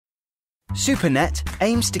SuperNet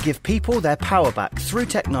aims to give people their power back through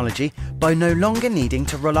technology by no longer needing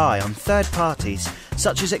to rely on third parties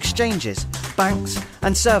such as exchanges, banks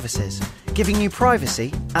and services, giving you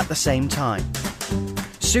privacy at the same time.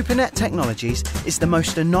 SuperNet Technologies is the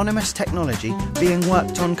most anonymous technology being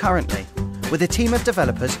worked on currently, with a team of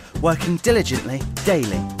developers working diligently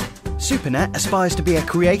daily. SuperNet aspires to be a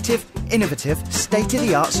creative, innovative,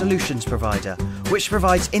 state-of-the-art solutions provider, which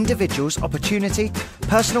provides individuals opportunity,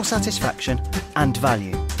 personal satisfaction and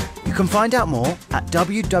value. You can find out more at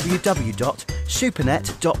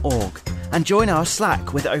www.supernet.org and join our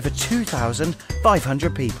Slack with over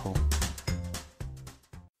 2,500 people.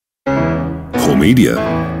 Core Media.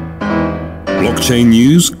 Blockchain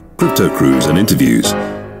news, crypto crews and interviews,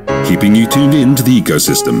 keeping you tuned in to the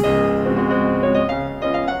ecosystem.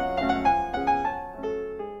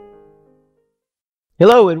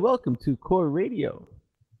 Hello and welcome to Core Radio.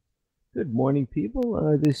 Good morning,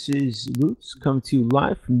 people. This is Lutz coming to you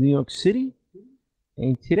live from New York City.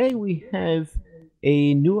 And today we have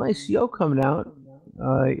a new ICO coming out.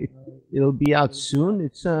 It'll be out soon.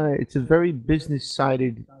 It's a very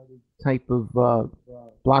business-sided type of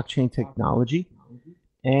blockchain technology.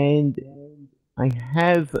 And I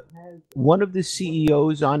have one of the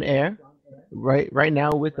CEOs on air right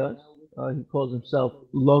now with us. He calls himself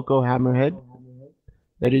Loco Hammerhead.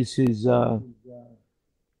 That is his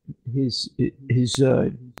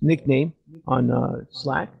nickname on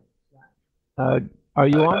Slack. Are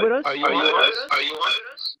you on with us? Are you on with us?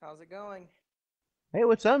 How's it going? Hey,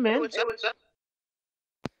 what's up, man? What's up?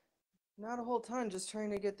 Not a whole ton, just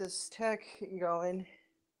trying to get this tech going.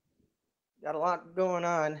 Got a lot going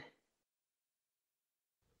on.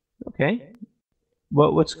 Okay.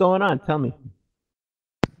 What's going on? Tell me.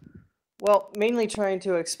 Well, mainly trying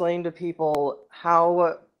to explain to people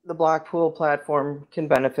how the BlockPool platform can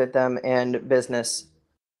benefit them and business.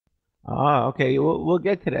 Ah, okay. We'll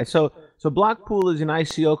get to that. So BlockPool is an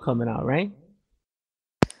ICO coming out, right?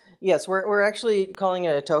 Yes, we're actually calling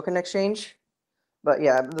it a token exchange, but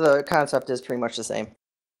yeah, the concept is pretty much the same.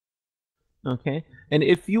 Okay. And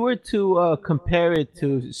if you were to compare it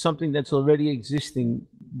to something that's already existing,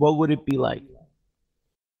 what would it be like?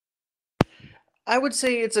 I would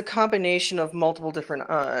say it's a combination of multiple different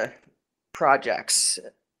projects.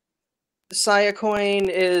 Siacoin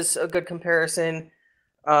is a good comparison,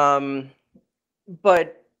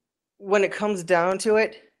 but when it comes down to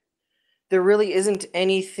it, there really isn't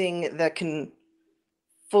anything that can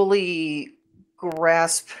fully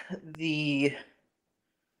grasp the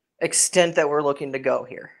extent that we're looking to go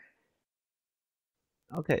here.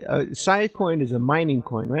 Okay. Siacoin is a mining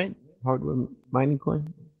coin, right? Hardware mining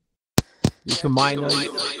coin? You can mine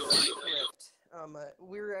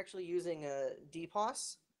we're actually using a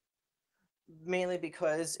DPoS, mainly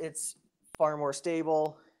because it's far more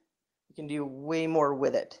stable. You can do way more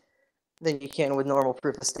with it than you can with normal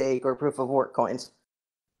proof of stake or proof of work coins.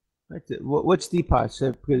 What's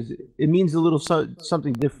DPoS? Because it means a little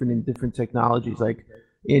something different in different technologies. Like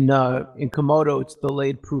in Komodo, it's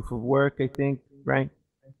delayed proof of work, I think, right?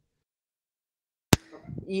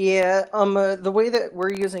 Yeah, the way that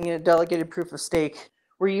we're using a delegated proof of stake,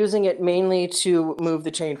 we're using it mainly to move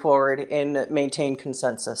the chain forward and maintain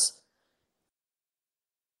consensus.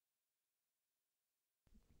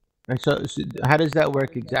 So how does that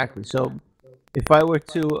work exactly? So if I were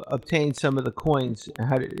to obtain some of the coins,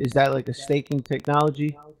 is that like a staking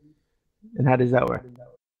technology? And how does that work?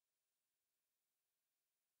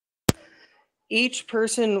 Each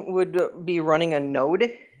person would be running a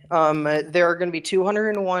node. There are going to be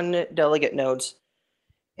 201 delegate nodes,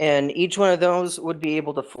 and each one of those would be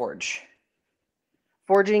able to forge.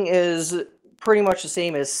 Forging is pretty much the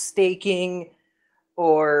same as staking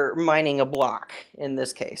or mining a block in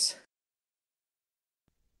this case.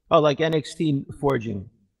 Oh, like NXT forging.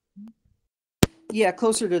 Yeah,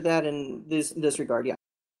 closer to that in this regard, yeah.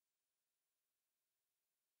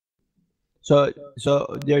 So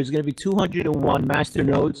there's going to be 201 master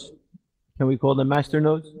nodes. Can we call them master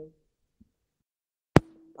nodes?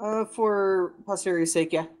 For posterity's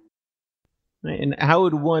sake, yeah. And how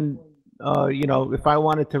would one, if I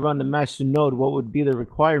wanted to run the master node, what would be the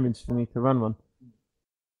requirements for me to run one?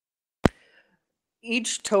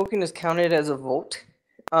 Each token is counted as a vote.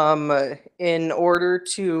 In order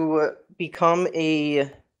to become a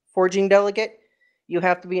forging delegate, you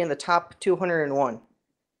have to be in the top 201.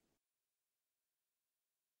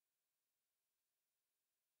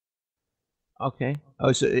 Okay.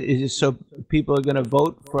 Oh, so is it so people are going to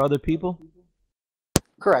vote for other people?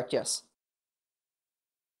 Correct, yes.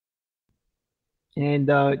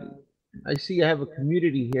 And I see you have a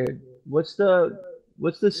community here. What's the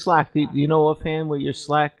Slack? Do you know offhand what your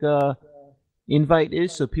Slack invite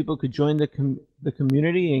is, so people could join the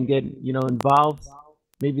community and get involved?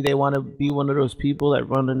 Maybe they want to be one of those people that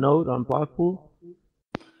run a node on BlockPool.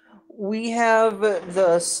 We have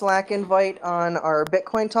the Slack invite on our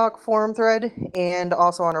Bitcoin Talk forum thread and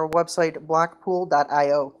also on our website,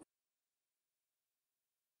 blockpool.io.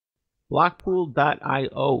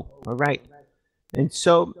 Blockpool.io. All right. And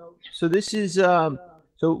so this is there's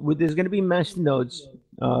going to be mesh nodes,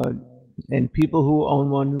 and people who own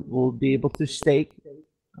one will be able to stake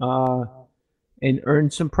and earn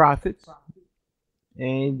some profits.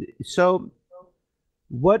 And so,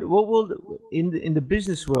 what will in the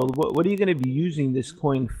business world? What are you going to be using this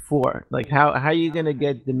coin for? Like how are you going to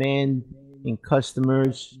get demand in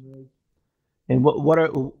customers? And what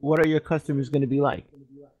are your customers going to be like?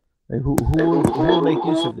 Like who will make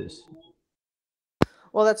use of this?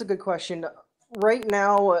 Well, that's a good question. Right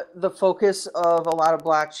now, the focus of a lot of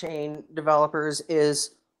blockchain developers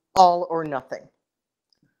is all or nothing.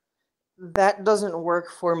 That doesn't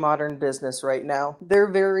work for modern business right now.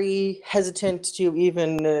 They're very hesitant to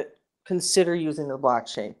even consider using the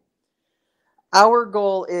blockchain. Our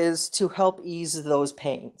goal is to help ease those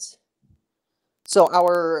pains. So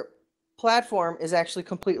our platform is actually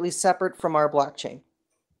completely separate from our blockchain.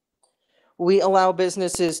 We allow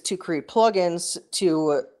businesses to create plugins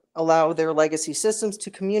to allow their legacy systems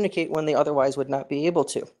to communicate when they otherwise would not be able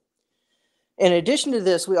to. In addition to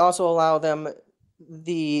this, we also allow them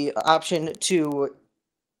the option to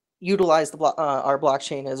utilize our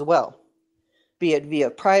blockchain as well, be it via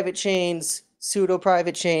private chains,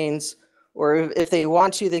 pseudo-private chains, or if they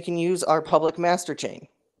want to, they can use our public master chain.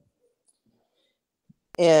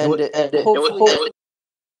 And hopefully...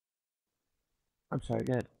 I'm sorry,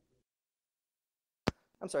 go ahead.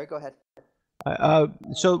 I'm sorry, go ahead.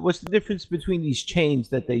 So what's the difference between these chains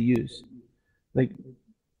that they use? Like,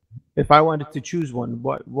 if I wanted to choose one,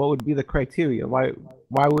 what would be the criteria? Why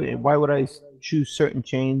would I choose certain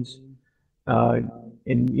chains? And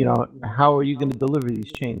how are you going to deliver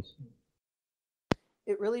these chains?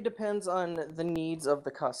 It really depends on the needs of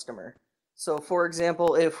the customer. So, for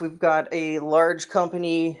example, if we've got a large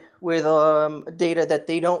company with data that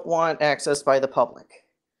they don't want accessed by the public,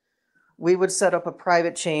 we would set up a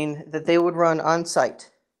private chain that they would run on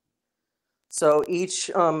site. So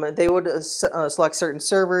each, they would select certain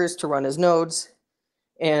servers to run as nodes,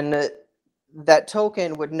 and that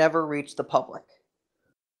token would never reach the public.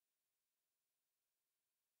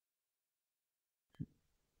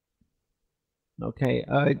 Okay.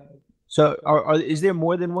 So is there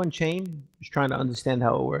more than one chain? Just trying to understand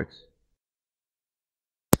how it works.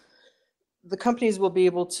 The companies will be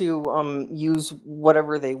able to use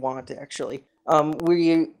whatever they want, actually.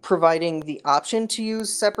 We're providing the option to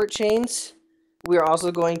use separate chains. We're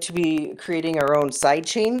also going to be creating our own side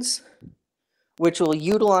chains, which will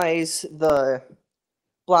utilize the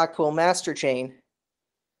BlockPool master chain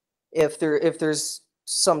if there's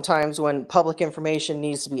sometimes when public information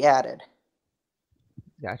needs to be added.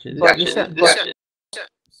 Gotcha.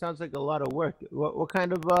 Sounds like a lot of work. What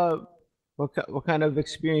kind of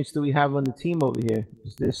experience do we have on the team over here?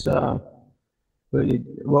 Is this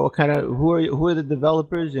what kind of who are the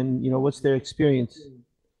developers, and what's their experience?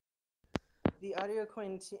 The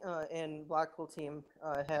AudioCoin and BlockPool team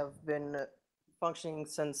have been functioning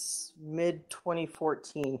since mid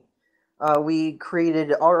 2014. We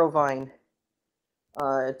created Aurovine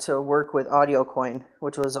to work with AudioCoin,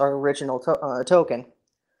 which was our original token.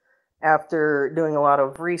 After doing a lot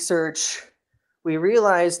of research, we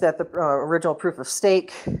realized that the original proof of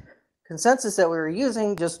stake consensus that we were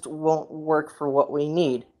using just won't work for what we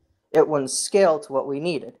need. It wouldn't scale to what we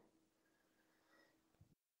needed.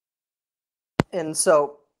 And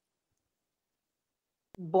so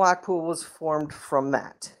BlockPool was formed from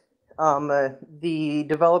that. The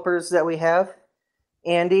developers that we have,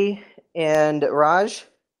 Andy and Raj,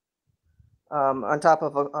 on top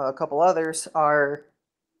of a couple others, are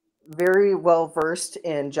very well versed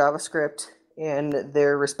in JavaScript in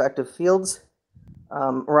their respective fields.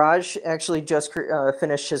 Raj actually just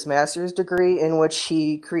finished his master's degree, in which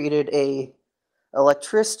he created a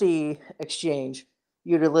electricity exchange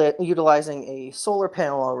utilizing a solar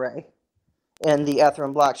panel array and the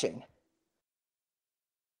Ethereum blockchain.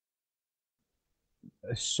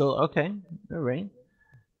 So okay, all right,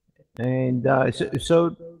 and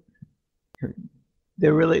so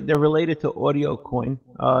they're related to AudioCoin.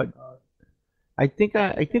 I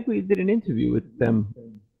think we did an interview with them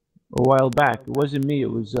a while back. It wasn't me. It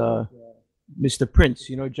was Mr. Prince.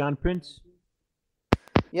 You know John Prince?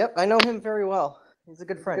 Yep, I know him very well. He's a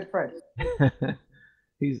good friend.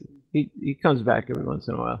 He comes back every once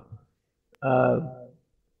in a while.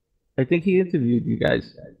 I think he interviewed you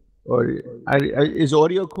guys a Or is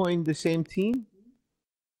AudioCoin the same team?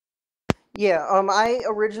 Yeah, I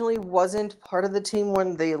originally wasn't part of the team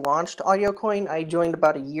when they launched AudioCoin. I joined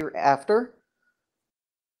about a year after.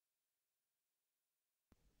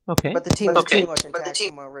 Okay. But the team is pretty much intact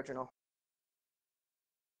from my original.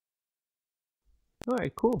 All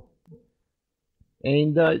right, cool.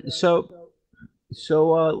 And let's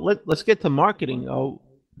get to marketing.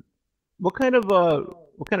 What kind of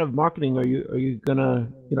marketing are you gonna,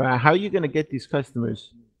 how are you gonna get these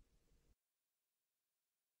customers?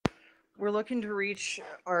 We're looking to reach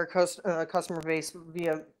our customer base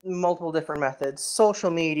via multiple different methods: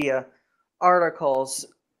 social media, articles,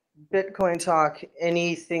 Bitcoin talk,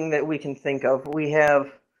 anything that we can think of. We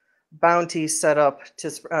have bounties set up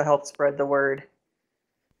to help spread the word.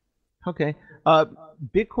 Okay.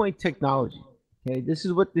 Bitcoin technology. Okay, this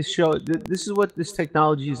is what this is what this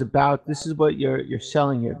technology is about. This is what you're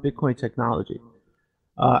selling here, Bitcoin technology.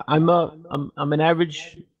 I'm an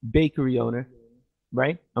average bakery owner,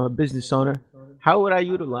 right? I'm a business owner. How would I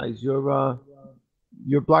utilize your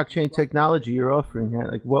blockchain technology you're offering?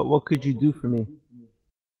 Like, what could you do for me?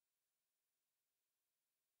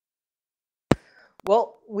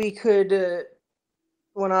 Well, we could.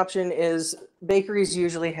 One option is bakeries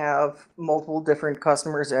usually have multiple different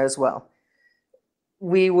customers as well.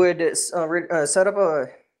 We would set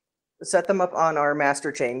them up on our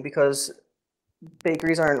master chain, because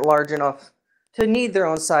bakeries aren't large enough to need their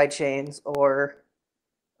own side chains or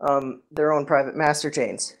their own private master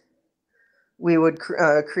chains. We would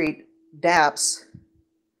create dApps,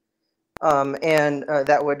 and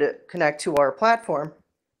that would connect to our platform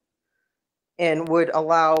and would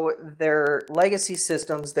allow their legacy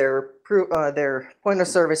systems, their point of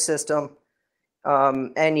service system,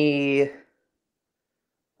 any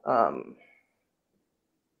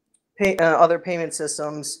other payment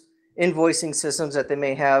systems, invoicing systems that they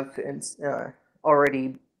may have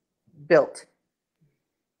already built.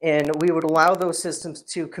 And we would allow those systems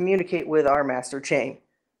to communicate with our master chain.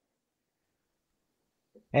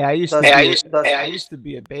 Hey, I used to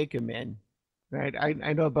be a baker, man. Right?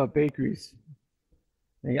 I know about bakeries.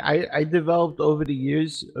 I developed over the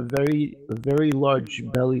years a very large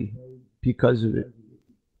belly because of it,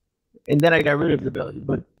 and then I got rid of the belly.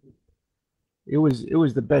 But it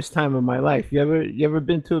was the best time of my life. You ever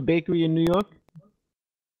been to a bakery in New York?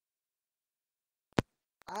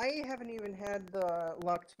 I haven't even had the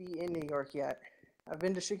luck to be in New York yet. I've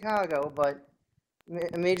been to Chicago, but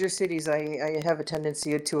major cities I have a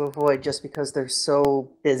tendency to avoid just because they're so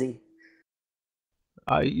busy.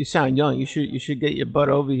 You sound young. You should get your butt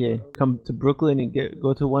over here. Come to Brooklyn and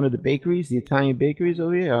go to one of the bakeries, the Italian bakeries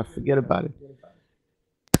over here. Forget about it.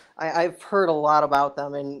 I've heard a lot about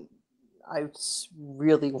them, and I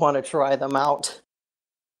really want to try them out.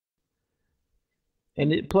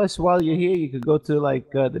 And plus, while you're here, you could go to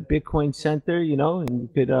like the Bitcoin Center, and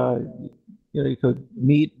you could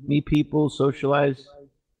meet people, socialize.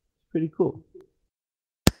 It's pretty cool.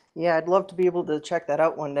 Yeah, I'd love to be able to check that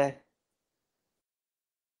out one day.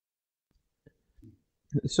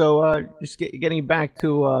 So, just getting back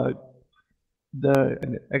to I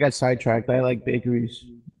got sidetracked. I like bakeries.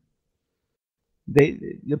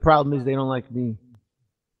 The problem is they don't like me.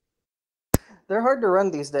 They're hard to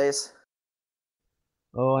run these days.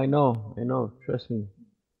 Oh, I know. Trust me.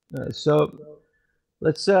 So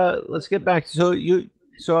let's get back. So you'd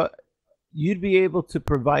be able to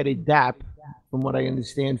provide a dApp, from what I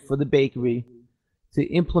understand, for the bakery to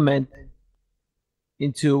implement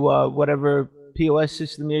into whatever POS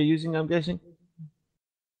system you're using, I'm guessing.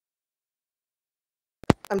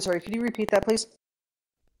 I'm sorry, could you repeat that, please?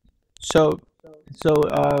 So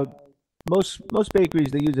most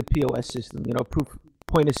bakeries, they use a POS system, proof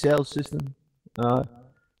point of sale system. So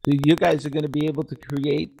you guys are going to be able to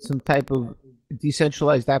create some type of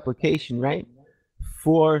decentralized application, right?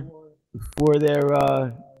 For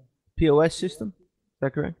their POS system. Is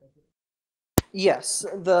that correct? Yes,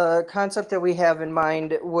 the concept that we have in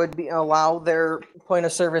mind would be allow their point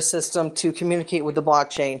of service system to communicate with the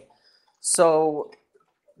blockchain. So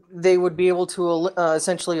they would be able to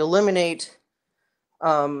essentially eliminate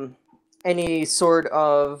any sort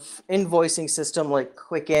of invoicing system like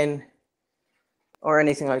Quicken or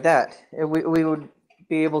anything like that. We would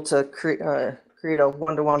be able to create a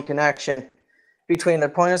one-to-one connection between the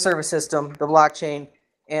point of service system, the blockchain,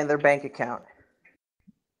 and their bank account.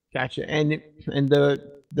 Gotcha. And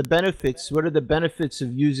the benefits. What are the benefits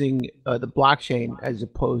of using the blockchain as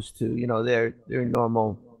opposed to their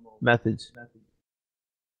normal methods?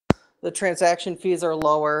 The transaction fees are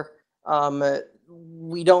lower.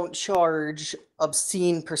 we don't charge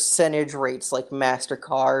obscene percentage rates like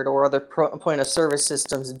MasterCard or other point of service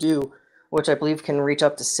systems do, which I believe can reach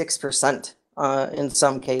up to 6% in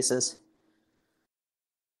some cases.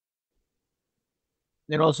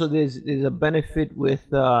 And also, there's a benefit with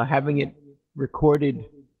having it recorded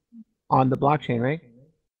on the blockchain, right?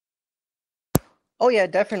 Oh yeah,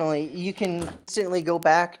 definitely. You can instantly go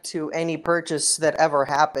back to any purchase that ever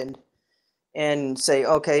happened and say,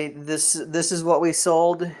 okay, this is what we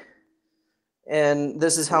sold, and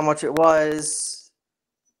this is how much it was.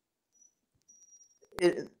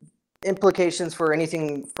 Implications for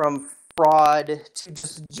anything from fraud to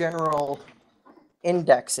just general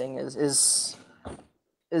indexing is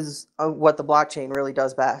what the blockchain really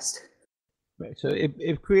does best. Right. So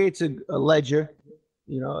it creates a ledger,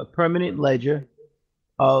 a permanent ledger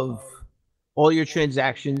of all your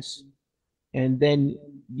transactions, and then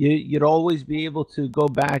you'd always be able to go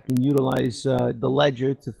back and utilize the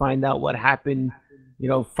ledger to find out what happened,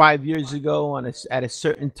 5 years ago at a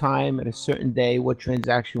certain time, at a certain day, what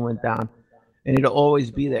transaction went down, and it'll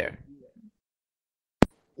always be there.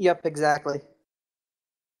 Yep, exactly.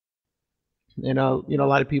 A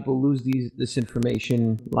lot of people lose this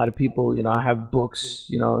information. A lot of people, have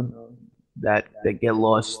books, that get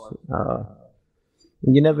lost.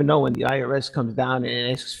 And you never know when the IRS comes down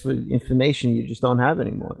and asks for information you just don't have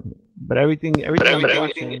anymore. But everything on the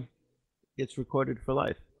blockchain gets recorded for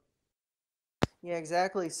life. Yeah,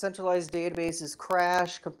 exactly. Centralized databases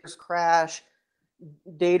crash, computers crash,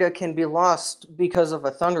 data can be lost because of a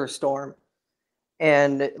thunderstorm.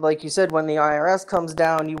 And like you said, when the IRS comes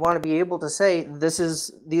down, you want to be able to say,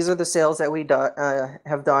 these are the sales that we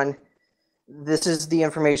have done. This is the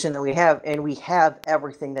information that we have, and we have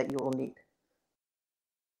everything that you will need.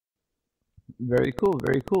 Very cool.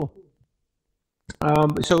 Very cool.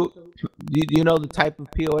 So, do you know the type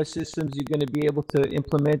of POS systems you're going to be able to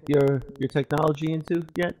implement your technology into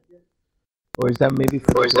yet, or is that maybe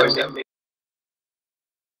for the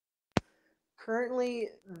Currently,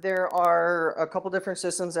 there are a couple different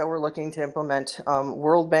systems that we're looking to implement.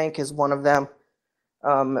 World Bank is one of them,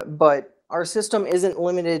 but our system isn't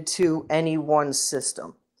limited to any one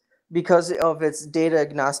system because of its data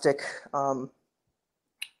agnostic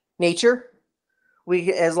nature.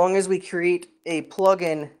 As long as we create a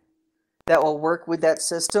plugin that will work with that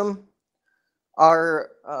system,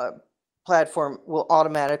 our platform will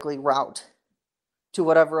automatically route to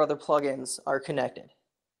whatever other plugins are connected,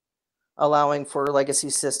 allowing for legacy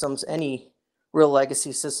systems, any real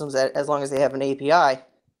legacy systems, as long as they have an API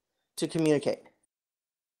to communicate.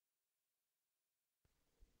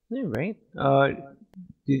 Yeah, right. Are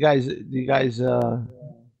you guys are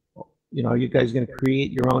you guys going to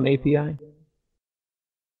create your own API?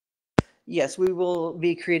 Yes, we will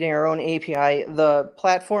be creating our own API. The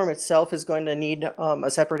platform itself is going to need a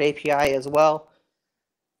separate API as well.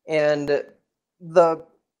 And the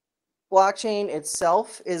blockchain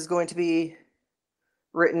itself is going to be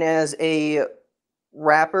written as a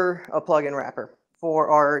wrapper, a plugin wrapper for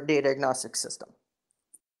our data agnostic system.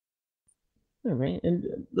 All right. And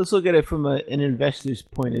let's look at it from an investor's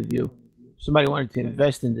point of view. Somebody wanted to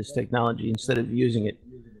invest in this technology instead of using it.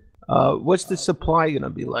 What's the supply going to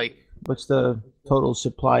be like? What's the total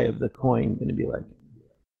supply of the coin going to be like?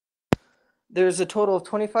 There's a total of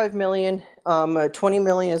 25 million. 20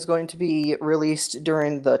 million is going to be released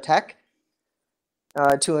during the tech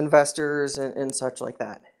to investors and such like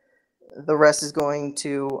that. The rest is going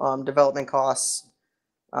to development costs,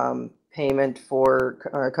 payment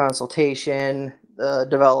for consultation, the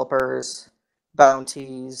developers,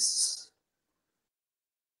 bounties.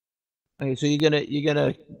 Okay, so you're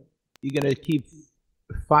gonna keep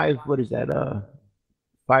 5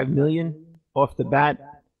 million off the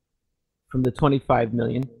bat from the 25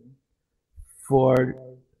 million for,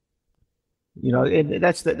 and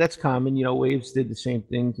that's common. Waves did the same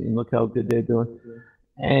thing, and look how good they're doing.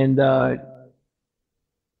 And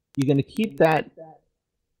you're gonna keep that,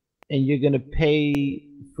 and you're gonna pay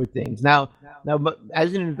for things. Now,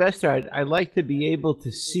 as an investor, I'd like to be able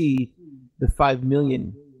to see the 5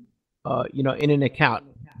 million, in an account.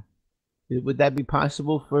 Would that be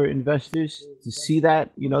possible for investors to see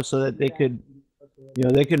that, so that they could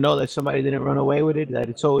know that somebody didn't run away with it, that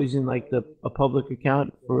it's always in like a public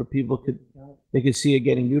account where people could see it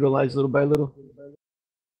getting utilized little by little?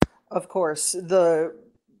 Of course, the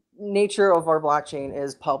nature of our blockchain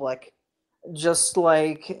is public. Just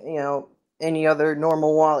like, any other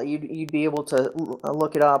normal wallet, you'd be able to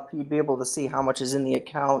look it up. You'd be able to see how much is in the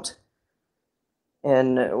account.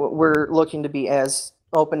 And we're looking to be as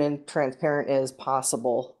open and transparent as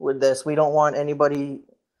possible with this. We don't want anybody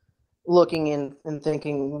looking in and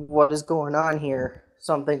thinking, what is going on here?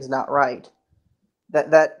 Something's not right.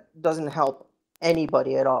 That doesn't help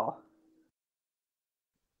anybody at all.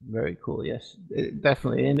 Very cool. Yes,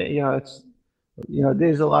 definitely. And it's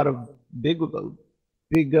there's a lot of big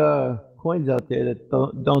coins out there that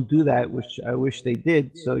don't do that, which I wish they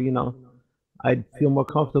did. So I'd feel more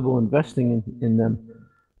comfortable investing in them.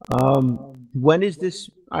 When is this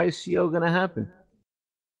ICO going to happen?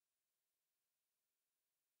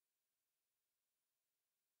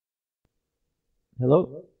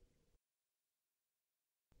 Hello?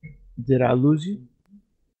 Did I lose you?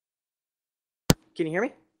 Can you hear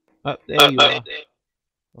me? There you are.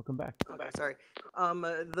 Welcome back. Okay, sorry.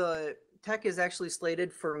 The tech is actually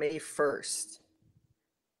slated for May 1st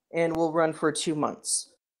and will run for 2 months.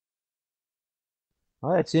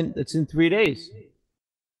 Oh, that's in 3 days.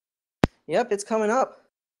 Yep, it's coming up.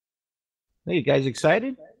 Hey, you guys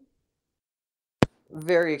excited?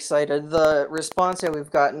 Very excited. The response that we've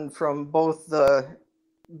gotten from both the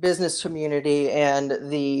business community and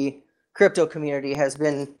the crypto community has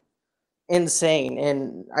been insane,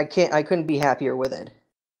 and I couldn't be happier with it.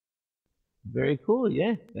 Very cool.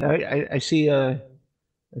 Yeah, I see. I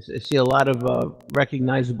see a lot of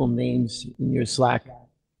recognizable names in your Slack.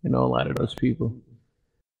 A lot of those people.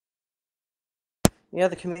 Yeah,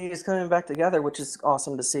 the community is coming back together, which is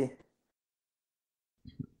awesome to see.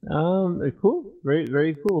 Cool.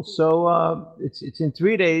 Very cool. So it's in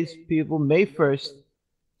 3 days, people. May 1st,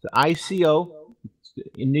 the ICO,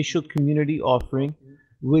 initial community offering.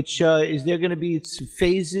 Which is there going to be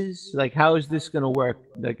phases? Like, how is this going to work?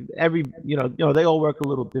 Like they all work a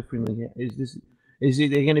little differently. Is it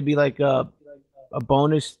going to be like a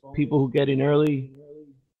bonus people who get in early?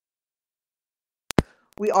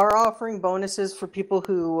 We are offering bonuses for people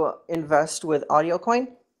who invest with AudioCoin.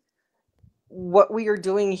 What we are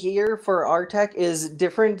doing here for our tech is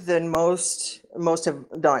different than most have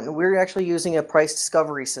done. We're actually using a price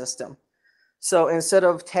discovery system. So instead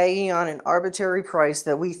of tagging on an arbitrary price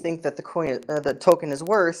that we think that the token is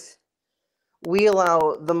worth, we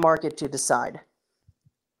allow the market to decide.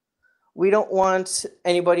 We don't want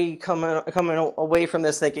anybody coming away from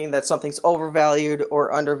this thinking that something's overvalued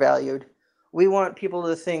or undervalued. We want people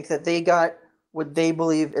to think that they got what they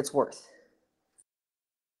believe it's worth.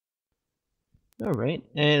 All right.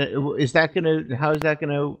 And how is that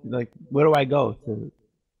gonna, like, where do I go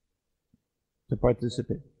to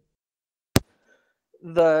participate?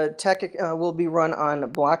 The tech will be run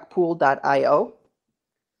on BlockPool.io.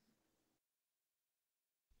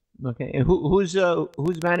 Okay. And who's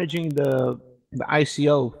managing the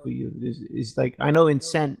ICO for you? Is like, I know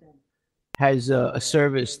Incent has a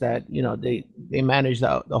service that they manage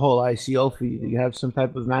the whole ICO for you. Do you have some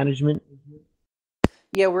type of management?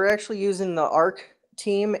 Yeah, we're actually using the ARC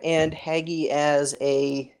team and Haggy as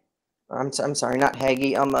I'm sorry, not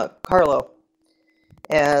Haggy. Carlo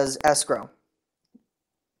as escrow.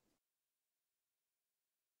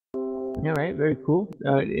 All right, very cool.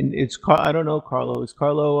 And I don't know Carlo. Is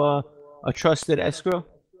Carlo a trusted escrow?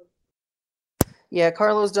 Yeah,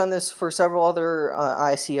 Carlo's done this for several other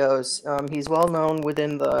ICOs. He's well known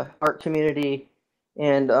within the art community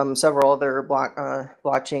and several other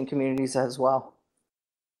blockchain communities as well.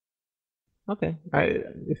 Okay.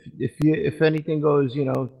 If anything goes,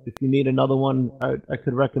 if you need another one, I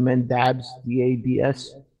could recommend Dabs, DABS.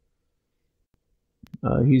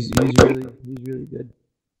 He's really good.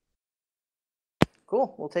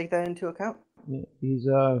 Cool. We'll take that into account. Yeah,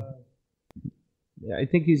 I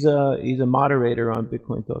think he's a moderator on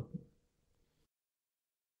Bitcoin Talk.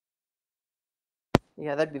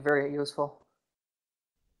 Yeah, that'd be very useful.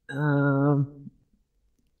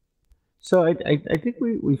 So I think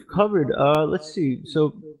we've covered. Let's see.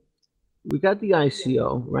 So we got the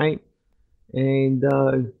ICO, right? And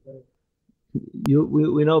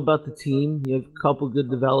we know about the team. You have a couple good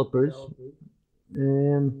developers,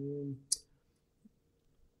 and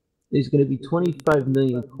there's going to be 25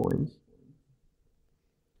 million coins.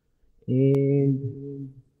 And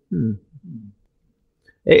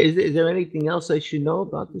is there anything else I should know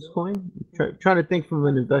about this coin? Trying to think from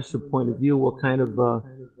an investor point of view, what kind of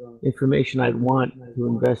information I'd want to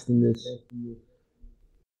invest in this.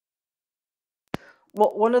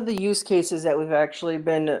 Well, one of the use cases that we've actually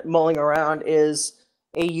been mulling around is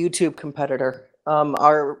a YouTube competitor.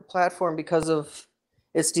 Our platform, because of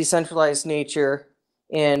its decentralized nature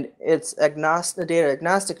and its data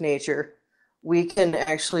agnostic nature, we can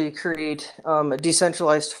actually create a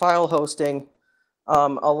decentralized file hosting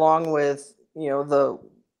along with the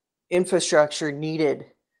infrastructure needed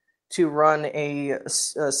to run a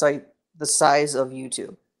site the size of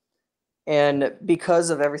YouTube. And because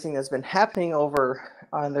of everything that's been happening over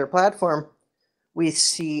on their platform, we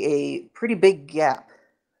see a pretty big gap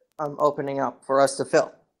opening up for us to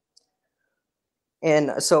fill.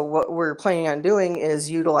 And so what we're planning on doing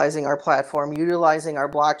is utilizing our platform, utilizing our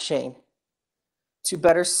blockchain to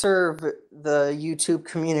better serve the YouTube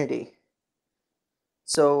community.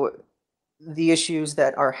 So the issues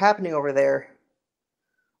that are happening over there,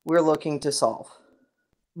 we're looking to solve.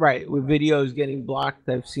 Right, with videos getting blocked,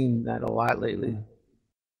 I've seen that a lot lately.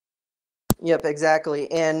 Yep,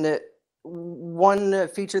 exactly. And one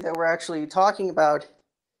feature that we're actually talking about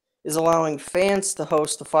is allowing fans to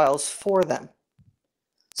host the files for them.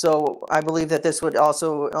 So I believe that this would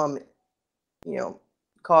also,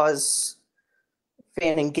 cause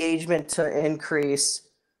fan engagement to increase.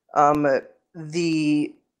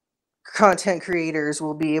 The content creators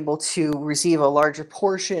will be able to receive a larger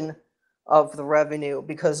portion of the revenue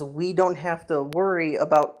because we don't have to worry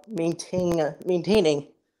about maintaining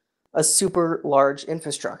a super large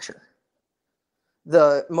infrastructure.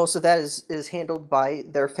 Most of that is handled by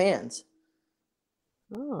their fans.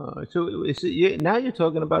 Oh, so now you're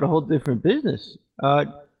talking about a whole different business.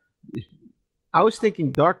 I was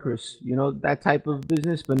thinking Darkris, that type of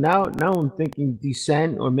business, but now I'm thinking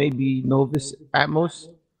Descent or maybe Novus Atmos.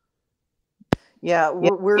 Yeah,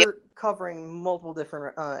 we're covering multiple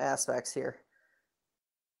different aspects here.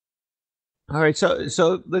 All right,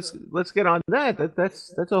 so let's get on to that.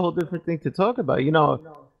 That's a whole different thing to talk about.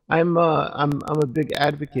 I'm a big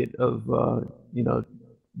advocate of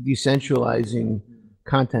decentralizing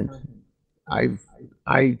content. I'm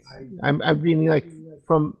really like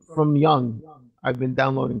from young. I've been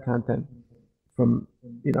downloading content from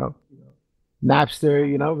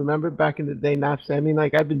Napster. Remember back in the day, Napster. I mean,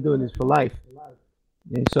 like I've been doing this for life.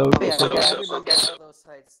 And so, I remember all those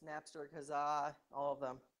sites: Napster, Kazaa, all of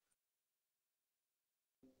them.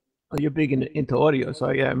 Oh, you're big into audio, so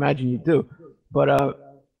I imagine you do. But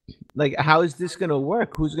like, how is this gonna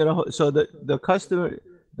work? Who's gonna so the customer,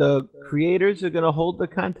 the creators are gonna hold the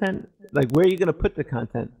content? Like, where are you gonna put the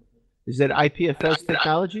content? Is that IPFS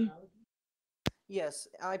technology? Yes,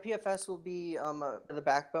 IPFS will be the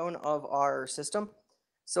backbone of our system.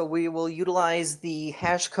 So we will utilize the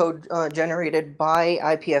hash code generated by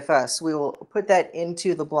IPFS. We will put that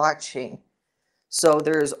into the blockchain. So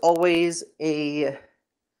there's always a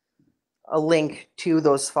link to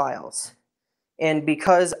those files. And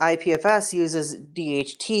because IPFS uses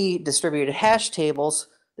DHT, distributed hash tables,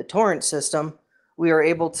 the torrent system, we are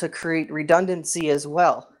able to create redundancy as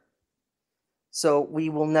well. So we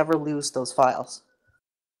will never lose those files.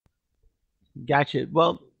 Gotcha.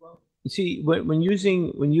 Well, you see, when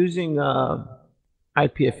using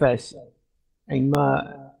IPFS, I'm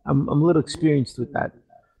a little experienced with that.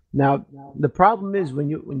 Now, the problem is when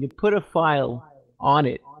you put a file on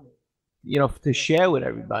it, to share with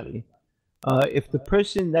everybody, if the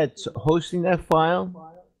person that's hosting that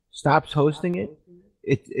file stops hosting it,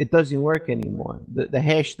 it doesn't work anymore. The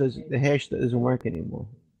hash doesn't work anymore.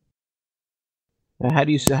 Now, how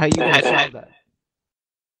you gonna solve that?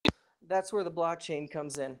 That's where the blockchain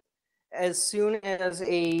comes in. As soon as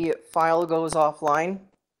a file goes offline,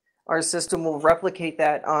 our system will replicate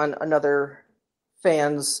that on another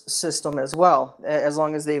fan's system as well, as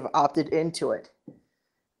long as they've opted into it.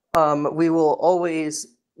 We will always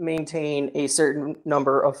maintain a certain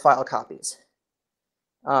number of file copies.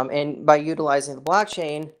 And by utilizing the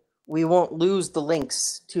blockchain, we won't lose the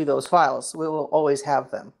links to those files. We will always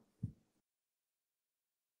have them.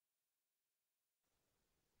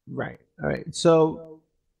 Right. All right. So,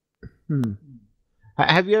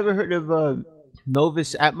 have you ever heard of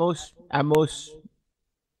Novus Atmos?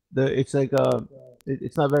 It's like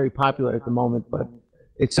it's not very popular at the moment, but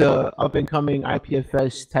it's a up and coming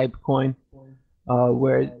IPFS type coin,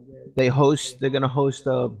 where they're gonna host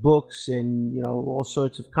books and all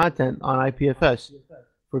sorts of content on IPFS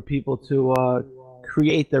for people to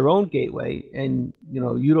create their own gateway and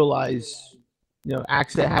utilize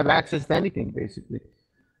have access to anything basically.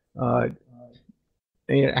 Have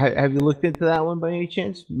you looked into that one by any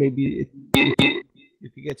chance? Maybe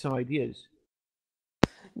if you get some ideas.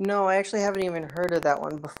 No, I actually haven't even heard of that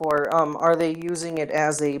one before. Are they using it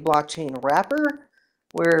as a blockchain wrapper,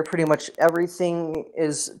 where pretty much everything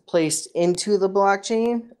is placed into the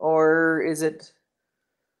blockchain, or is it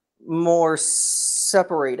more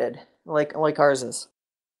separated, like ours is?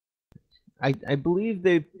 I believe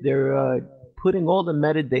they're putting all the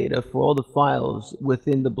metadata for all the files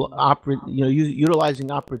within the utilizing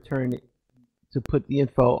OpReturn to put the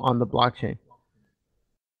info on the blockchain.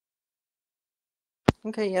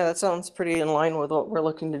 Okay, yeah, that sounds pretty in line with what we're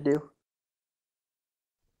looking to do.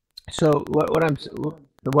 So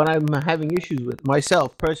what I'm having issues with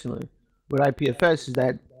myself personally with IPFS is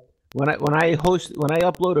that when I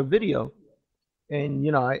upload a video and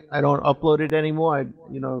I don't upload it anymore.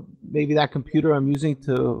 Maybe that computer I'm using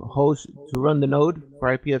to run the node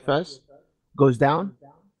for IPFS goes down.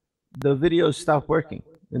 The videos stop working,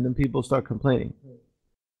 and then people start complaining.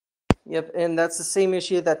 Yep, and that's the same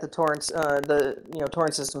issue that the torrent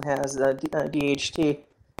system has, DHT.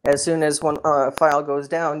 As soon as one file goes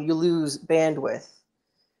down, you lose bandwidth,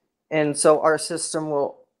 and so our system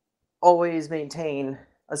will always maintain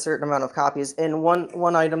a certain amount of copies. And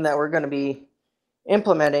one item that we're going to be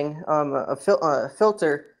implementing a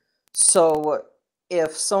filter, so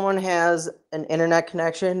if someone has an internet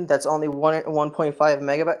connection that's only 1.5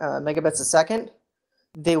 megabits a second,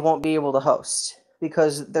 they won't be able to host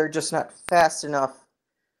because they're just not fast enough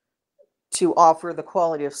to offer the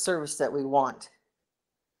quality of service that we want.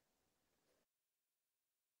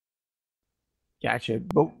 Gotcha.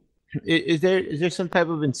 But is there some type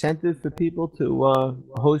of incentive for people to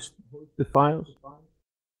host the files?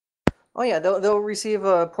 Oh yeah, they'll receive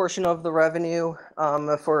a portion of the revenue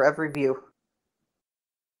for every view.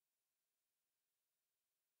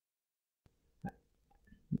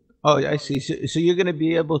 Oh, I see. So you're going to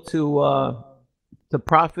be able to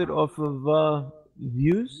profit off of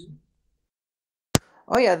views?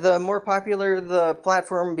 Oh yeah, the more popular the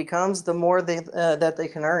platform becomes, the more that they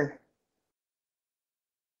can earn.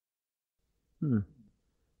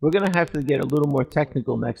 We're going to have to get a little more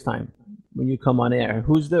technical next time when you come on air.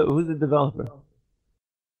 Who's the developer?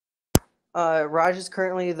 Raj is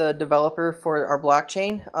currently the developer for our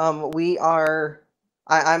blockchain.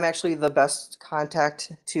 I'm actually the best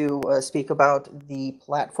contact to speak about the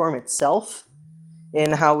platform itself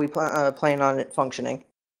and how we plan on it functioning.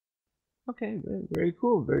 Okay, very, very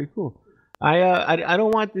cool, very cool. I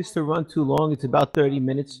don't want this to run too long. It's about 30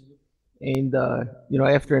 minutes, and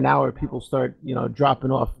after an hour, people start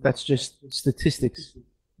dropping off. That's just statistics.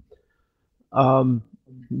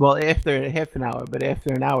 Well, after half an hour, but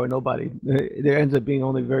after an hour, nobody. There ends up being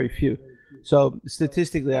only very few. So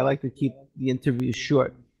statistically, I like to keep the interviews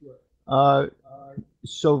short.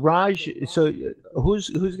 So Raj, who's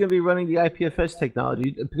going to be running the IPFS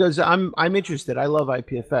technology? Because I'm interested. I love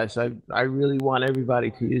IPFS. I really want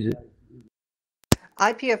everybody to use it.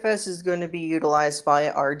 IPFS is going to be utilized by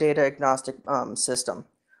our data agnostic system,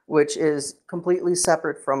 which is completely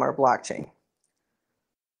separate from our blockchain.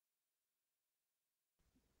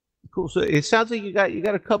 Cool. So it sounds like you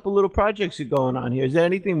got a couple little projects going on here. Is there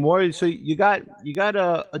anything more? So you got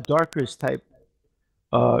a Darkest type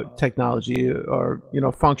technology or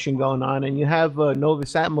function going on, and you have a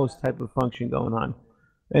Novus Atmos type of function going on.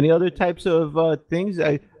 Any other types of things?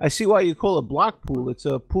 I see why you call it BlockPool. It's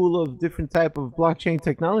a pool of different type of blockchain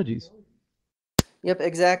technologies. Yep,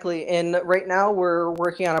 exactly. And right now we're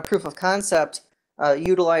working on a proof of concept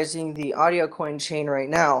utilizing the audio coin chain right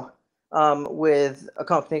now with a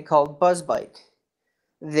company called BuzzBike.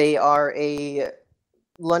 They are a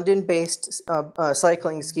London-based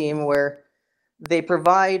cycling scheme where they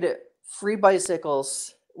provide free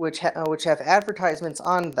bicycles which have advertisements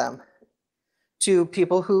on them to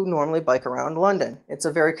people who normally bike around London. It's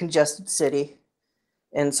a very congested city,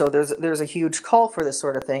 and so there's a huge call for this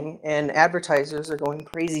sort of thing, and advertisers are going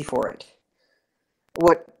crazy for it.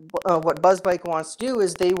 What BuzzBike wants to do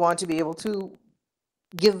is they want to be able to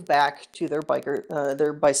give back to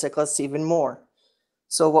their bicyclists even more.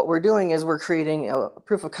 So what we're doing is we're creating a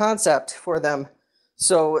proof of concept for them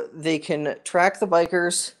so they can track the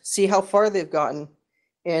bikers, see how far they've gotten,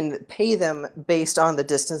 and pay them based on the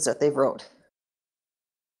distance that they've rode.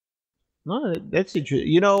 No, that's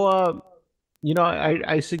interesting.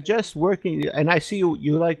 I suggest working, and I see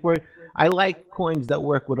you like work. I like coins that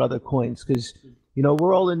work with other coins because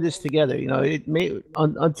we're all in this together. It may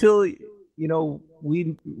until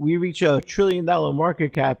we reach $1 trillion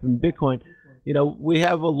market cap in Bitcoin. We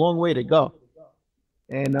have a long way to go,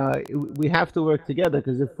 and we have to work together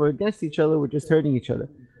because if we're against each other, we're just hurting each other.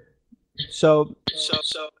 So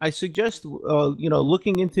I suggest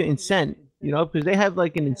looking into Incent. Because they have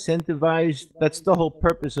like an incentivized. That's the whole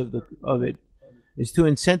purpose of it, is to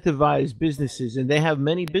incentivize businesses, and they have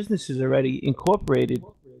many businesses already incorporated.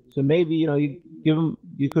 So maybe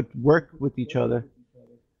you could work with each other.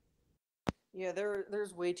 Yeah,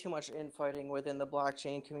 there's way too much infighting within the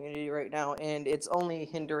blockchain community right now, and it's only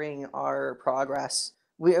hindering our progress.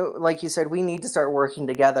 Like you said, we need to start working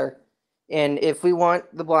together, and if we want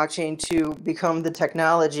the blockchain to become the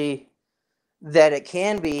technology that it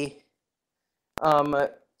can be.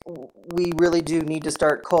 We really do need to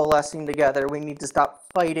start coalescing together. We need to stop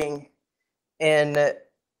fighting and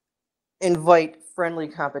invite friendly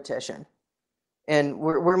competition. and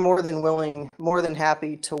we're more than willing, more than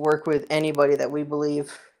happy to work with anybody that we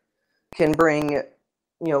believe can bring,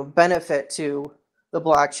 benefit to the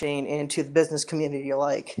blockchain and to the business community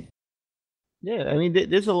alike. Yeah, I mean,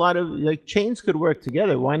 there's a lot of like chains could work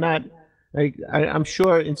together. Why not? Like, I'm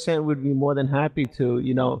sure Incent would be more than happy to,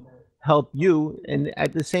 help you, and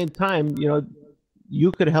at the same time,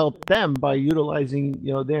 you could help them by utilizing,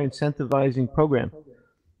 their incentivizing program.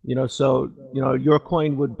 So your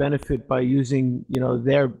coin would benefit by using,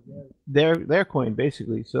 their coin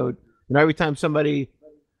basically. So every time somebody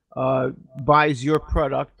buys your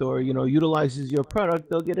product or utilizes your product,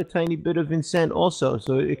 they'll get a tiny bit of incent also.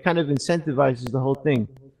 So it kind of incentivizes the whole thing.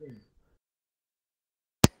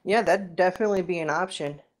 Yeah, that'd definitely be an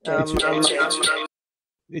option.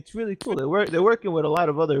 It's really cool. They're working with a lot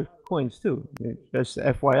of other coins too. Just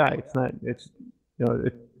FYI, it's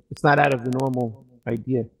not out of the normal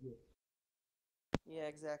idea. Yeah,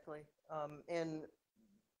 exactly. And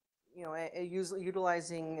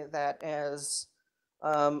utilizing that as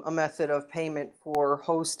a method of payment for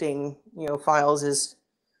hosting, files is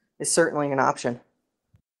certainly an option.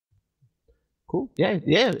 Cool. Yeah,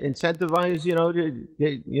 yeah. Incentivize,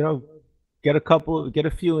 get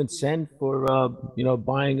a few incent for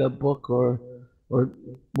buying a book or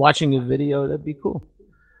watching a video. That'd be cool.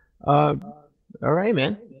 Uh, all right,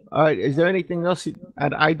 man. Is there anything else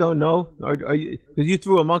I don't know, or are you? Because you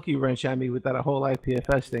threw a monkey wrench at me with that whole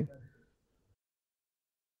IPFS thing.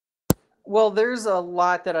 Well, there's a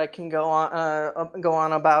lot that I can go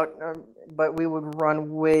on about, but we would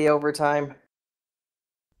run way over time.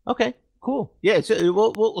 Okay, cool. Yeah, so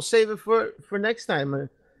we'll save it for next time.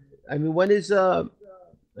 I mean, when is Raj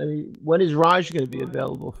going to be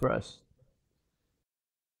available for us?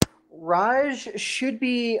 Raj should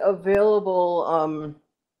be available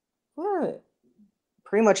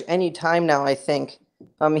pretty much any time now, I think.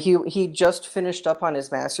 He just finished up on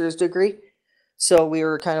his master's degree, so we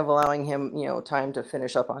were kind of allowing him, time to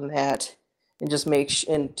finish up on that and just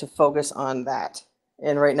and to focus on that.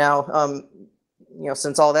 And right now,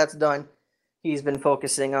 since all that's done, he's been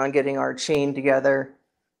focusing on getting our chain together,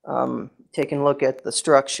 taking a look at the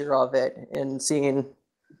structure of it and seeing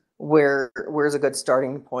where's a good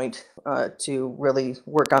starting point to really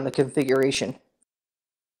work on the configuration.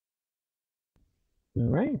 All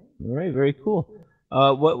right, very cool.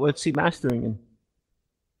 What's he mastering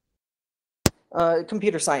in?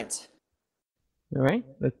 Computer science. All right,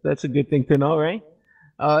 that's a good thing to know, right?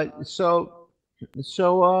 So we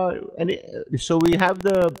have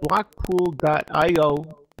the BlockPool.io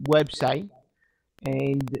website,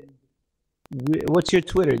 and what's your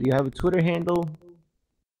Twitter? Do you have a Twitter handle?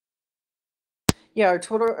 Yeah, our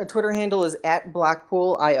Twitter handle is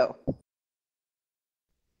 @BlockPool.io.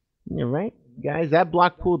 All right, guys, at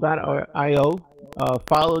BlockPool.io.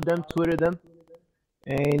 Follow them, Twitter them,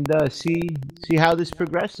 and see how this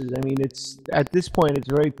progresses. I mean, it's at this point it's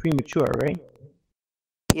very premature, right?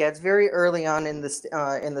 Yeah, it's very early on in the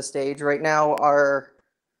stage. Right now,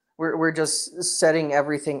 we're just setting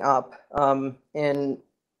everything up and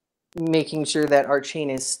making sure that our chain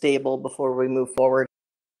is stable before we move forward.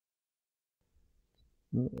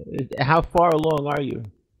 How far along are you?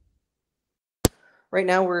 Right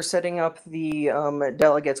now, we're setting up the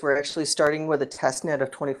delegates. We're actually starting with a test net of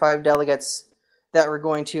 25 delegates that we're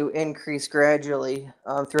going to increase gradually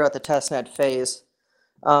throughout the testnet phase.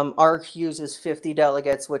 ARC uses 50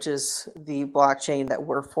 delegates, which is the blockchain that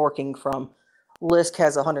we're forking from. Lisk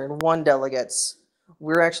has 101 delegates.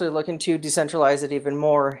 We're actually looking to decentralize it even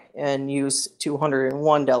more and use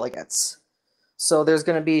 201 delegates. So there's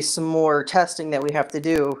going to be some more testing that we have to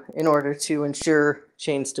do in order to ensure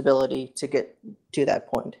chain stability to get to that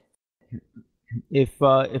point. If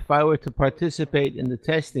I were to participate in the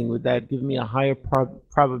testing, would that give me a higher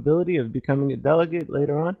probability of becoming a delegate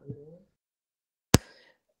later on?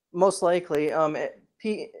 Most likely.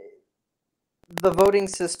 The voting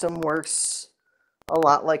system works a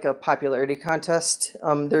lot like a popularity contest.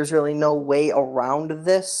 There's really no way around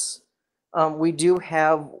this. We do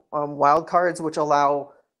have wildcards which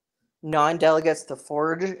allow non-delegates to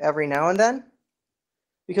forge every now and then,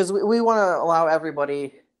 because we want to allow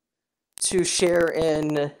everybody to share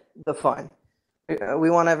in the fun. We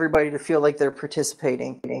want everybody to feel like they're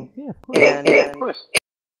participating. Yeah, of course. And of course.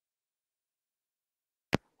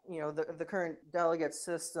 The current delegate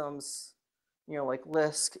systems, like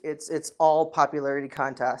Lisk, it's all popularity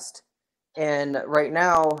contest. And right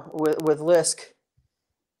now with Lisk,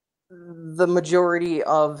 the majority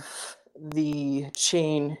of the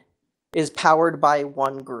chain is powered by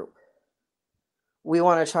one group. We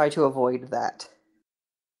want to try to avoid that.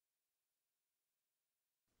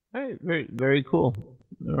 All right, very, very cool.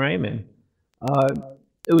 All right, man. Uh,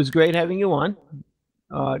 it was great having you on.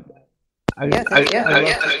 Uh, Yeah, thank you.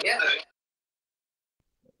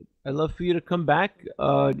 I'd love for you to come back.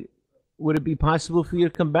 Would it be possible for you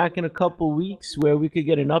to come back in a couple weeks where we could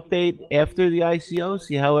get an update after the ICO,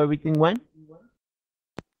 see how everything went?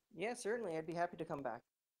 Yeah, certainly. I'd be happy to come back.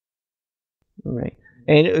 All right.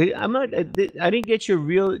 And I'm not. I didn't get your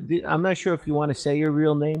real. I'm not sure if you want to say your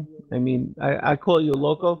real name. I mean, I call you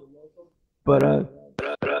Loco, but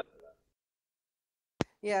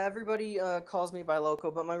Yeah, everybody calls me by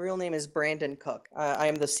Loco, but my real name is Brandon Cook. I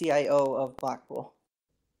am the CIO of BlockPool.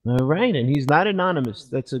 all right. And he's not anonymous.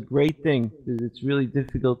 That's a great thing, 'cause it's really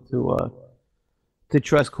difficult to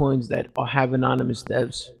trust coins that have anonymous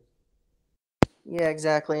devs. Yeah,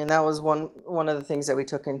 exactly. And that was one of the things that we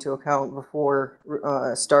took into account before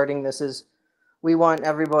starting this is we want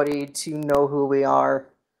everybody to know who we are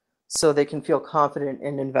so they can feel confident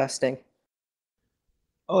in investing.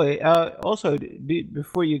 Oh, also,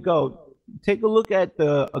 before you go, take a look at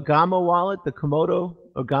the Agama wallet, the Komodo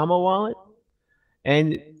Agama wallet,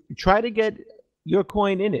 and try to get your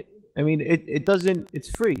coin in it. I mean, it doesn't. It's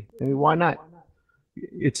free. I mean, why not?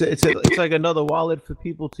 It's like another wallet for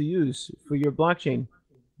people to use for your blockchain.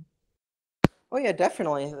 Oh yeah,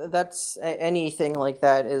 definitely. That's anything like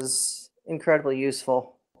that is incredibly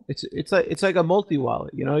useful. It's like a multi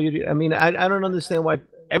wallet. You know, I mean, I don't understand why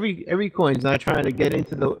every coin's not trying to get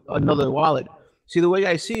into the another wallet. See, the way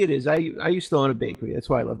I see it is, I used to own a bakery. That's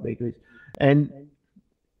why I love bakeries. And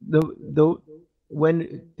the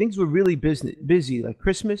when things were really busy, like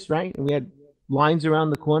Christmas, right? And we had lines around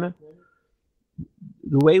the corner.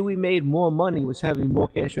 The way we made more money was having more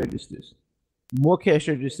cash registers. More cash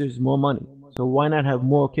registers, more money. So why not have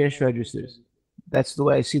more cash registers? That's the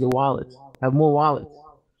way I see the wallets. Have more wallets.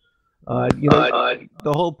 The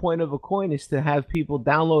whole point of a coin is to have people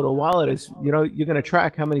download a wallet. Is you're going to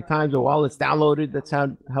track how many times a wallet's downloaded. That's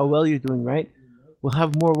how well you're doing, right? We'll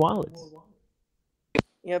have more wallets.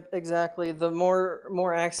 Yep, exactly. The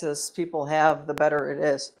more access people have, the better it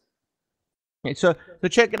is. And so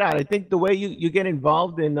check it out. I think the way you get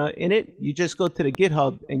involved in it, you just go to the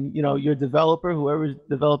GitHub, and your developer, whoever's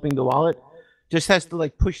developing the wallet, just has to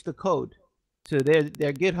like push the code to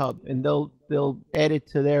their GitHub, and they'll add it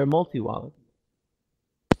to their multi wallet.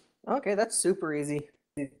 Okay, that's super easy.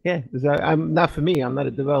 Yeah, 'cause I'm not, for me. I'm not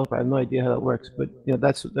a developer. I have no idea how that works, but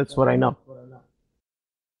that's what I know.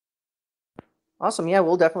 Awesome. Yeah,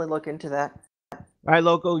 we'll definitely look into that. All right,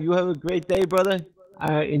 Loco, you have a great day, brother.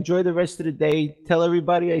 Enjoy the rest of the day. Tell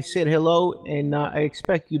everybody I said hello, and I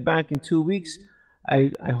expect you back in 2 weeks.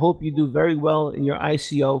 I hope you do very well in your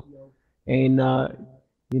ICO, and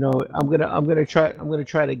I'm gonna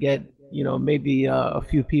try to get maybe a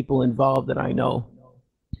few people involved that I know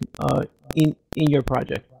in your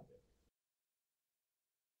project.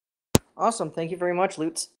 Awesome. Thank you very much,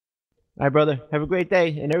 Lutz. All right, brother. Have a great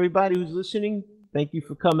day, and everybody who's listening, thank you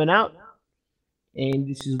for coming out. And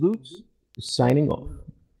this is Lutz signing off.